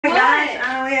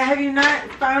Analia, have you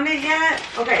not found it yet?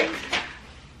 Okay.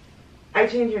 I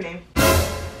changed your name.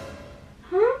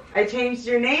 Huh? I changed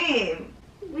your name.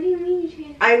 What do you mean you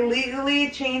changed? I legally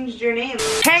changed your name.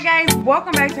 Hey guys,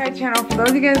 welcome back to our channel. For those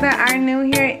of you guys that are new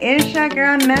here, it's your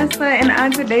girl Nessa, and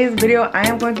on today's video I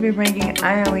am going to be pranking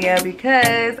Analia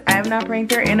because I have not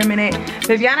pranked her in a minute.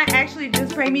 Viviana actually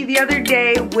just pranked me the other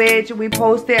day, which we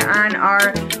posted on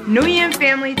our New Year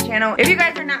family channel. If you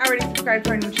guys are not already subscribed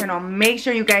to our new channel, make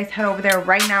sure you guys head over there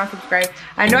right now and subscribe.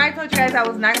 I know I told you guys I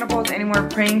was not gonna post any more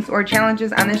pranks or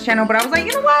challenges on this channel, but I was like,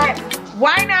 you know what?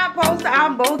 Why not post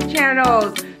on both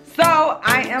channels? So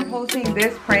I am posting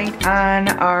this prank on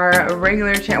our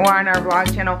regular channel, or on our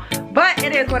vlog channel, but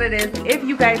it is what it is. If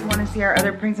you guys want to see our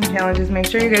other pranks and challenges, make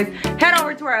sure you guys head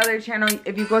over to our other channel.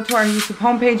 If you go to our YouTube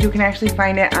homepage, you can actually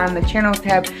find it on the channels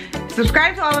tab.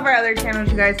 Subscribe to all of our other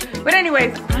channels, you guys. But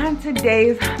anyways, on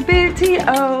today's video,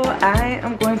 I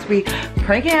am going to be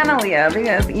pranking Analia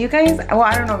because you guys, well,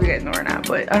 I don't know if you guys know or not,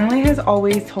 but Analia has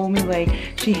always told me like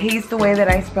she hates the way that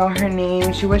I spell her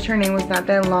name. She wished her name was not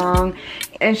that long.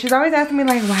 And she's always asking me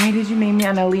like, why did you name me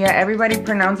Analia? Everybody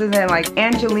pronounces it like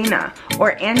Angelina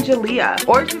or Angelia.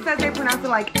 Or she says they pronounce it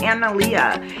like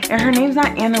Analia. And her name's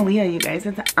not Analia, you guys.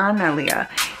 It's Analia.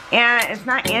 And it's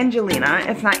not Angelina.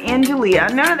 It's not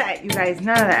Angelia. None of that, you guys.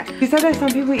 None of that. She said that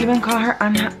some people even call her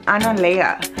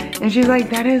Analea. And she's like,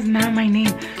 that is not my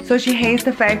name. So she hates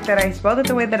the fact that I spelled it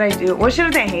the way that I do. Well, she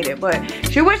doesn't hate it, but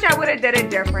she wished I would have did it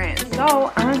different.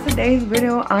 So on today's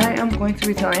video, I am going to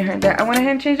be telling her that I went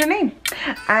ahead and changed her name.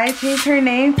 I changed her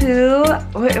name to,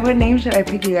 what name should I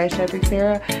pick, you guys? Should I pick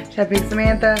Sarah? Should I pick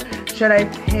Samantha? Should I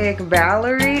pick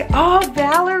Valerie? Oh,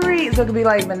 Valerie. So it could be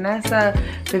like Vanessa,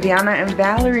 Viviana, and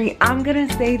Valerie. I'm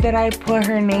gonna say that I put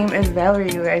her name as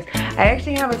Valerie, you guys. I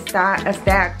actually have a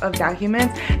stack of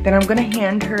documents that I'm gonna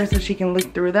hand her so she can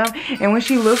look through them. And when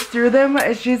she looks through them,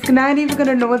 she's not even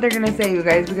gonna know what they're gonna say, you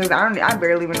guys, because I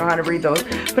barely even know how to read those.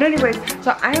 But anyways,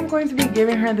 so I am going to be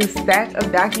giving her this stack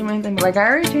of documents and be like, I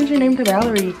already changed your name to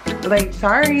Valerie. Like,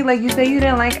 sorry, like you say you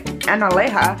didn't like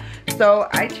Analeja, so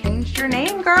I changed your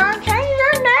name, girl. Change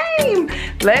your name.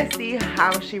 Let's see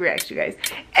how she reacts, you guys.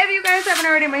 If you guys haven't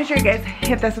already, make sure you guys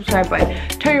hit that subscribe button,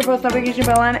 turn your post notification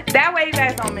bell on. That way you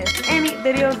guys don't miss any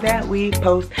videos that we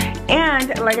post.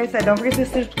 And like I said, don't forget to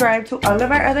subscribe to all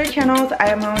of our other channels. I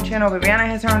have my own channel, Viviana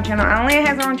has her own channel, Analia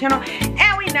has her own channel,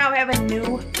 and we now have a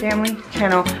new family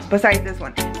channel besides this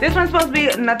one. This one's supposed to be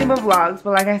nothing but vlogs,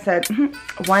 but like I said,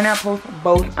 why not post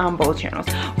both on both channels?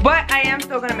 But I am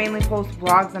still gonna mainly post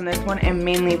vlogs on this one and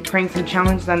mainly pranks and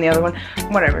challenges on the other one.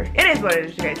 Whatever, it is what it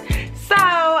is, you guys. So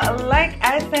like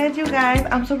I said, you guys,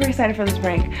 I'm super excited for this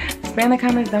prank. Spam the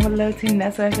comments down below to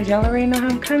Nessa because y'all already know how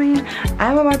I'm coming.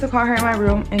 I'm about to call her in my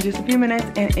room in just a few minutes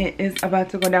and it is about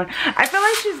to go down. I feel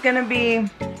like she's gonna be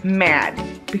mad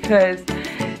because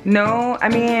no, I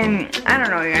mean, I don't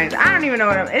know, you guys. I don't even know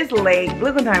what it's late.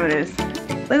 Look what time it is.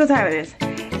 Look what time it is.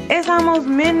 It's almost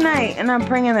midnight and I'm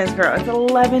pranking this girl. It's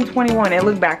 11:21. It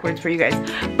looked backwards for you guys,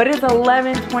 but it's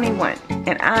 11:21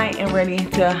 and I am ready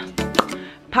to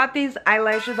pop these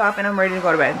eyelashes off and I'm ready to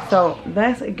go to bed. So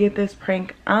let's get this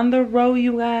prank on the road,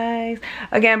 you guys.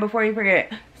 Again, before you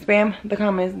forget, spam the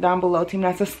comments down below. Team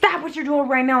Nessa, stop what you're doing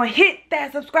right now and hit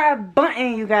that subscribe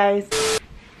button, you guys.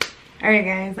 Alright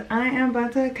guys, I am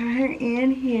about to cut her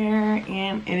in here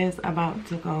and it is about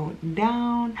to go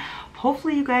down.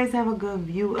 Hopefully you guys have a good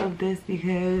view of this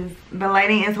because the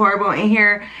lighting is horrible in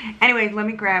here. Anyways, let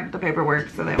me grab the paperwork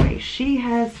so that way she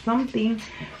has something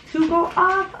to go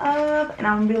off of. And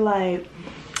I'm gonna be like,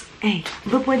 hey,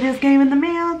 look what just came in the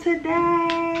mail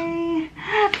today.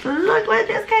 Look what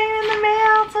just came in the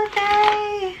mail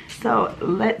today. So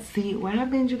let's see what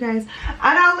happens, you guys.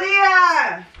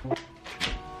 Analia!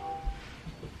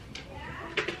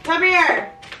 Come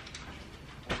here.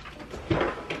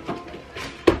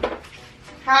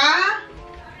 Huh?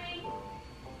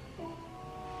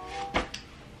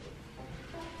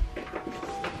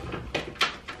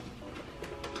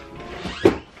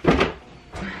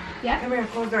 Yeah? Come here,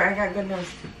 close the door. I got good news.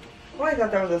 Oh, I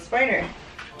thought that was a spider.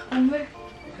 Where?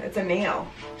 It's a nail.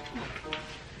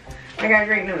 I got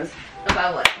great news.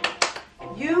 About what?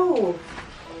 You.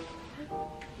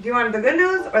 Do you want the good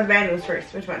news or the bad news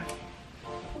first? Which one?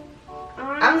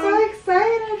 I'm so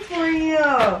excited for you.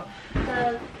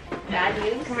 The bad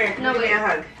news? Come here, give me a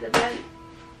hug. The bad...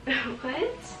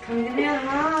 What? Come give me a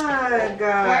hug.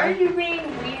 Why are you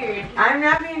being weird? I'm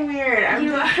not being weird. I'm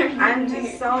weird.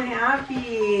 just so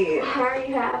happy. How are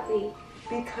you happy?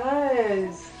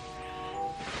 Because.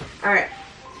 Alright.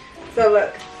 So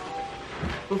look.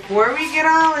 Before we get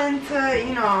all into,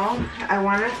 you know, I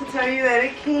wanted to tell you that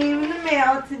it came in the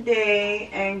mail today.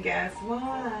 And guess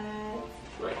what?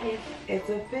 What, hey? It's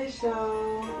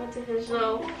official. What's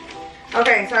official?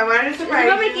 Okay, so I wanted to surprise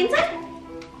Is it you. about my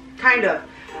quinta? Kind of.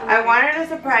 I wanted to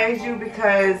surprise you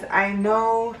because I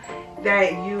know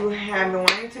that you have been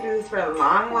wanting to do this for a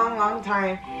long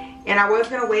time. And I was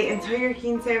going to wait until your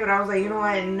quince, but I was like, you know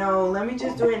what? No, let me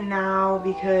just do it now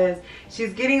because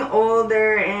she's getting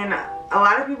older and a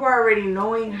lot of people are already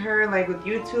knowing her, like with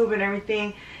YouTube and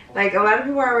everything. Like a lot of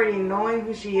people are already knowing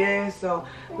who she is. So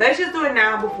let's just do it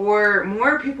now before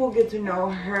more people get to know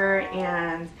her,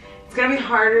 and it's going to be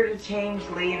harder to change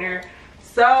later.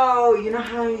 So, you know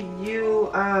how you,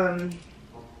 I'm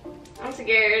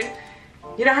scared.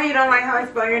 you know how you don't like how I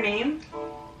spell your name?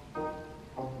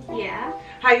 Yeah.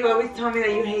 How you always tell me that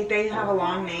you hate that you have a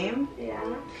long name?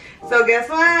 Yeah. So guess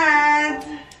what?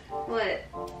 What?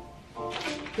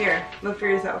 Here, look for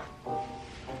yourself.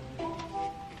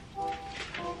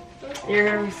 You're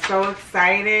gonna be so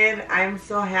excited. I'm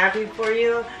so happy for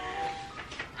you.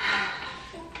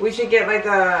 We should get like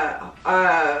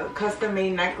a custom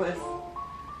made necklace.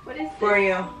 What is for this?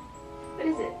 you. What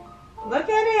is it? Look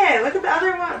at it. Look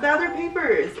at the other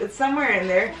papers. It's somewhere in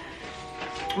there.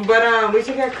 But we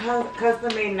should get a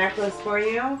custom made necklace for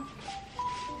you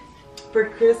for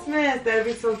Christmas. That'd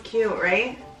be so cute,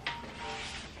 right?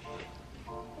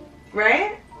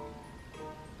 Right?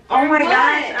 Oh my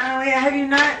gosh, Analia, have you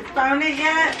not found it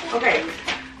yet? Okay.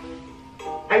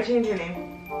 I changed your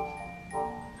name.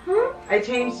 Huh? I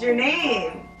changed your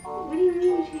name. What do you mean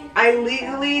you changed? I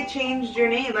legally changed your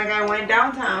name. Like I went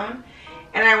downtown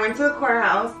and I went to the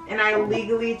courthouse and I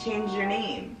legally changed your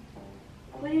name.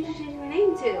 What did you change my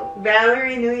name to?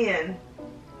 Valerie Nguyen.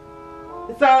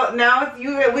 So now it's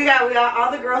you. We got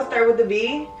all the girls start with the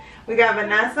V. We got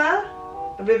Vanessa,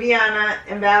 Viviana,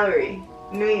 and Valerie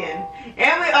Nguyen.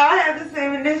 And we all have the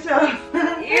same initials.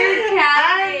 You're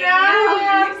I know.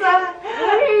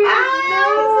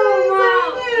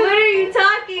 What are you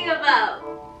talking about?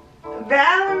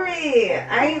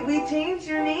 Valerie, we changed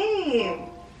your name.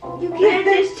 You can't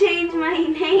just change my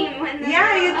name when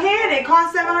Yeah, you can. It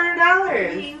costs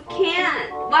 $700. You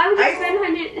can't. Why would you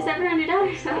spend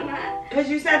 $700 on that? Because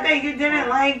you said that you didn't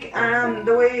like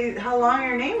the way how long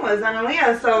your name was,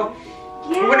 Analia. So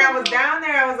yeah. When I was down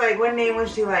there, I was like, what name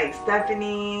was she like?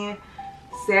 Stephanie,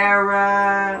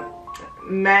 Sarah,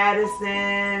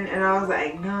 Madison, and I was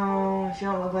like, no, she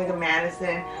don't look like a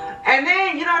Madison. And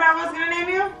then you know what I was gonna name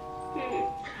you?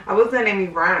 I was gonna name you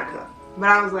Veronica. But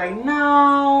I was like,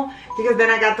 no, because then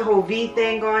I got the whole V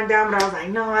thing going down. But I was like,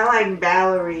 no, I like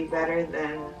Valerie better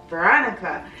than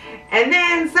Veronica. And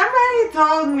then somebody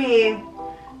told me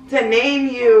to name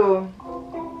you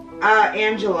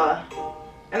Angela.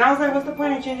 And I was like, what's the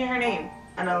point of changing her name?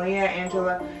 Analia,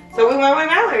 Angela. So we went with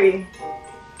Valerie.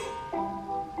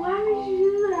 Why would you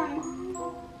do that?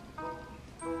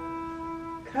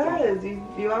 Because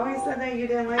you always said that you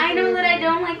didn't like I know that I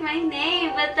don't like my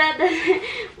name, but that doesn't...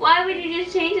 Why would you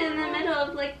just change it in the middle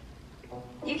of, like...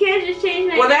 You can't just change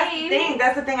my name. Well, that's the thing.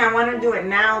 That's the thing. I want to do it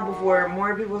now before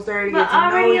more people start to get to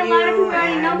know you. But already a lot of people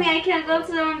already know me. I can't go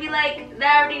to them and be like,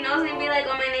 that already knows me and be like,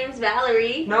 oh, my name's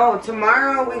Valerie. No,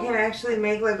 tomorrow we can actually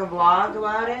make like a vlog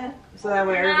about it. So that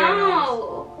way everybody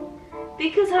knows.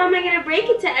 Because how am I going to break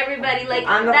it to everybody? Like,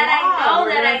 On the that vlog.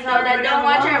 that don't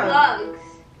watch our vlogs.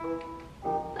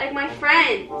 Like my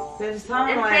friends. So just tell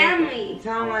them and like, family.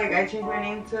 Tell them like I changed my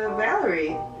name to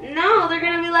Valerie. No, they're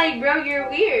going to be like, bro, you're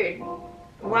weird.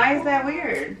 Why is that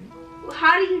weird?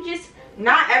 How do you just...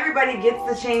 Not everybody gets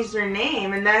to change their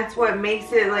name, and that's what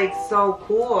makes it like so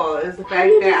cool. Is the How fact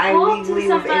do you that just I go up legally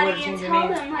to was able somebody to and change your tell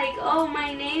name. them like, oh,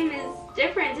 my name is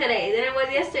different today than it was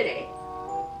yesterday?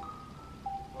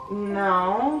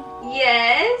 No.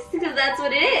 Yes, because that's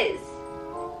what it is.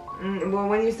 Well,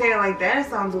 when you say it like that, it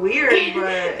sounds weird,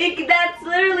 but... That's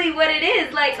literally what it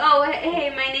is. Like, oh, hey,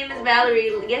 my name is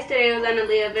Valerie. Yesterday I was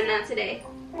Analia, but not today.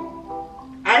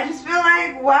 I just feel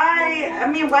like, why? I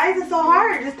mean, why is it so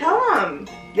hard? Just tell them.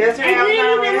 Yesterday I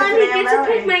didn't even let me get to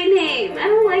pick my... my name. I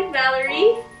don't like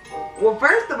Valerie. Well,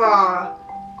 first of all,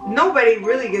 nobody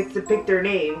really gets to pick their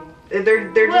name.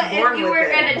 They're just born if you with were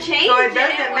it. Gonna change so it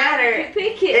doesn't why matter. would you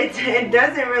pick it? It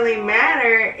doesn't really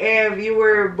matter if you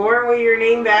were born with your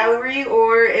name Valerie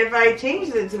or if I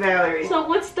changed it to Valerie. So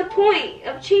what's the point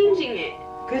of changing it?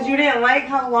 Because you didn't like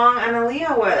how long Analia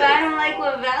was. But I don't like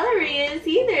what Valerie is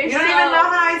either. You don't even know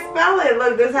how I spell it.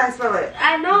 Look, this is how I spell it.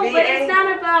 I know, V-A but it's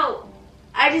not about...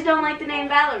 I just don't like the name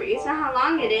Valerie. It's not how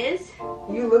long it is.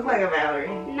 You look like a Valerie.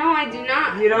 No, I do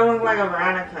not. You don't look like a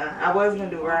Veronica. I was going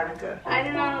to do Veronica. I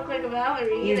do not look like a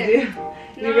Valerie You either. do.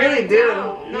 No, You really I do.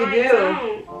 Don't. No, you I do.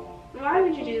 Don't. Why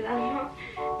would you do that?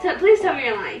 Please tell me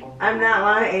you're lying. I'm not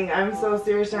lying. I'm so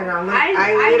serious right now. Look,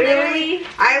 I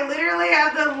literally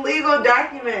have the legal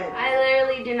document. I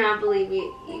literally do not believe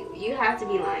you. You have to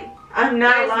be lying. I'm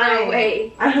not There's lying. No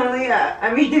way. Valerie.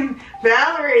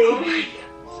 Oh my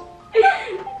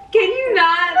gosh. Can you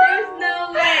not? There's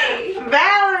no way.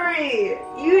 Valerie.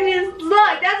 You just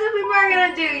look. That's what people are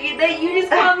gonna do. You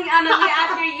just called me Analia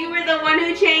after you were the one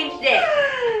who changed it.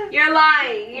 You're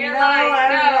lying. You're lying.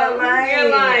 I'm not lying. You're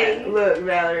lying. Look,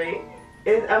 Valerie.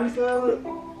 I'm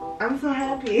so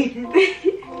happy.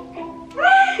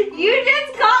 You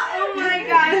just called. Oh my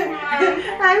gosh, Mom.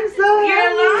 I'm so You're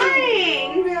happy.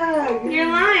 lying. Yeah. You're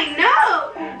lying.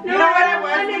 No. You know what I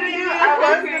was gonna do? I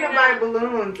was gonna buy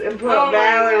balloons and put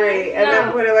Valerie and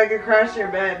then put it like across your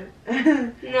bed.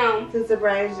 No. To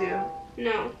surprise you.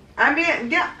 No. I'm being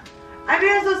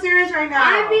so serious right now.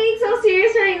 I'm being so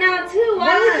serious right now too.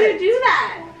 Why would you do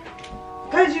that?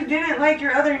 Because you didn't like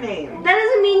your other name. That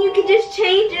doesn't mean you could just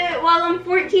change it while I'm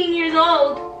 14 years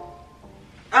old.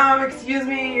 Excuse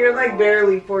me, you're like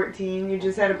barely 14. You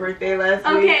just had a birthday last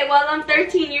week. Okay, while I'm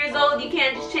 13 years old, you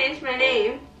can't just change my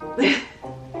name.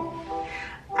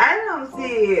 I don't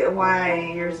see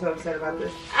why you're so upset about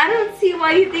this. I don't see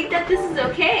why you think that this is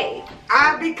okay.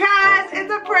 Because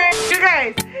it's a prank. You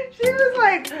guys, she was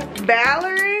like,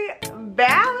 Valerie?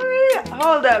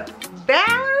 Hold up.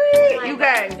 Valerie? You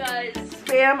guys,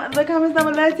 spam the comments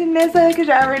down below to Nessa because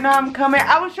y'all already know I'm coming.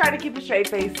 I was trying to keep a straight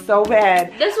face so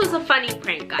bad. This was a funny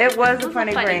prank, guys. It was a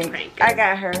funny prank. I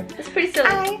got her. It's pretty silly.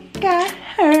 I got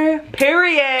her.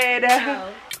 Period.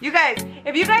 Oh. You guys,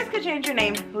 if you guys could change your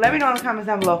name, let me know in the comments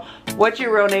down below what's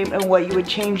your real name and what you would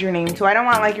change your name to. I don't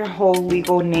want like your whole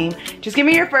legal name. Just give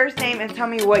me your first name and tell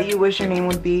me what you wish your name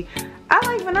would be. I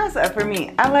like Vanessa for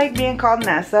me. I like being called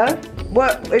Nessa.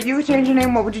 What if you could change your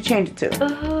name, what would you change it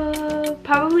to?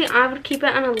 Probably I would keep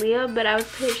it Analia, but I would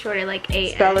put it shorter, like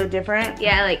A. Spell it different?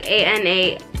 Yeah, like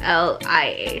Analia.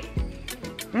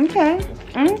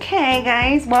 Okay,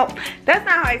 guys. Well, that's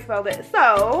not how I spelled it.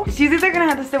 So, she's either gonna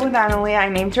have to sit with Analia, I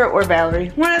named her, or Valerie.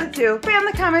 One of the two. Put in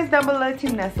the comments down below to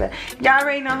Nessa. Y'all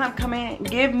already know how I'm coming.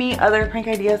 Give me other prank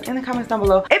ideas in the comments down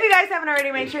below. If you guys haven't already,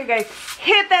 make sure you guys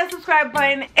hit that subscribe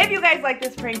button. If you guys like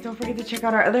this prank, don't forget to check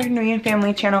out our other Nuyen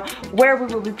family channel where we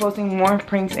will be posting more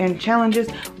pranks and challenges.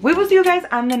 We will see you guys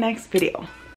on the next video.